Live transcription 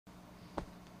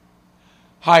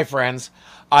Hi, friends.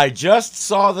 I just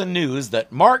saw the news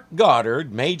that Mark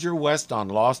Goddard, Major West on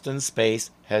Lost in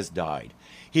Space, has died.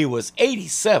 He was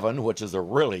 87, which is a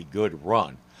really good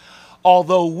run.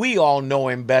 Although we all know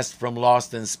him best from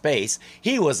Lost in Space,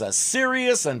 he was a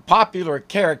serious and popular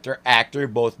character actor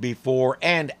both before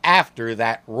and after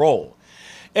that role.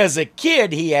 As a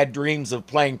kid, he had dreams of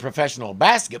playing professional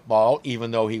basketball,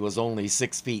 even though he was only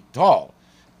 6 feet tall.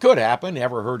 Could happen.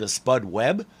 Ever heard of Spud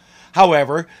Webb?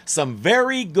 However, some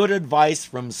very good advice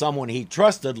from someone he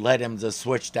trusted led him to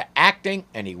switch to acting,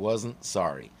 and he wasn't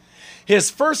sorry. His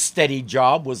first steady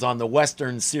job was on the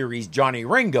Western series Johnny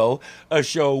Ringo, a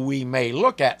show we may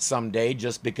look at someday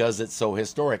just because it's so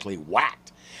historically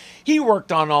whacked. He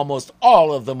worked on almost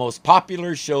all of the most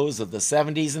popular shows of the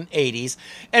 70s and 80s,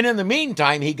 and in the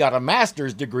meantime he got a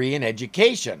master's degree in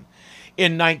education.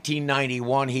 In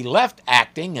 1991 he left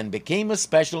acting and became a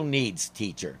special needs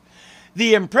teacher.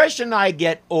 The impression I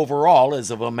get overall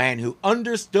is of a man who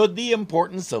understood the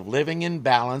importance of living in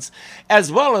balance, as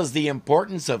well as the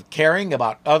importance of caring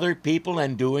about other people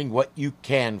and doing what you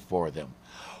can for them.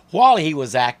 While he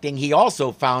was acting, he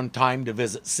also found time to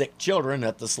visit sick children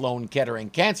at the Sloan Kettering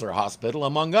Cancer Hospital,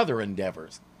 among other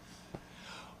endeavors.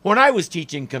 When I was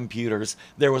teaching computers,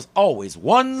 there was always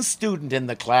one student in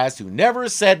the class who never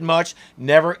said much,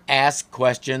 never asked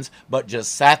questions, but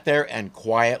just sat there and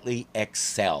quietly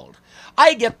excelled.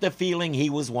 I get the feeling he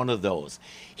was one of those.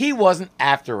 He wasn't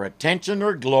after attention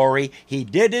or glory. He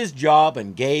did his job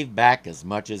and gave back as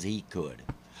much as he could.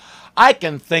 I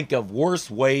can think of worse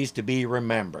ways to be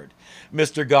remembered.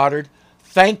 Mr. Goddard,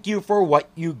 thank you for what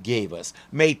you gave us.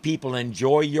 May people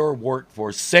enjoy your work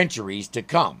for centuries to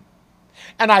come.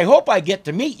 And I hope I get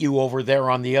to meet you over there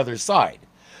on the other side.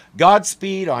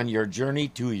 Godspeed on your journey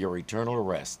to your eternal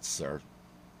rest, sir.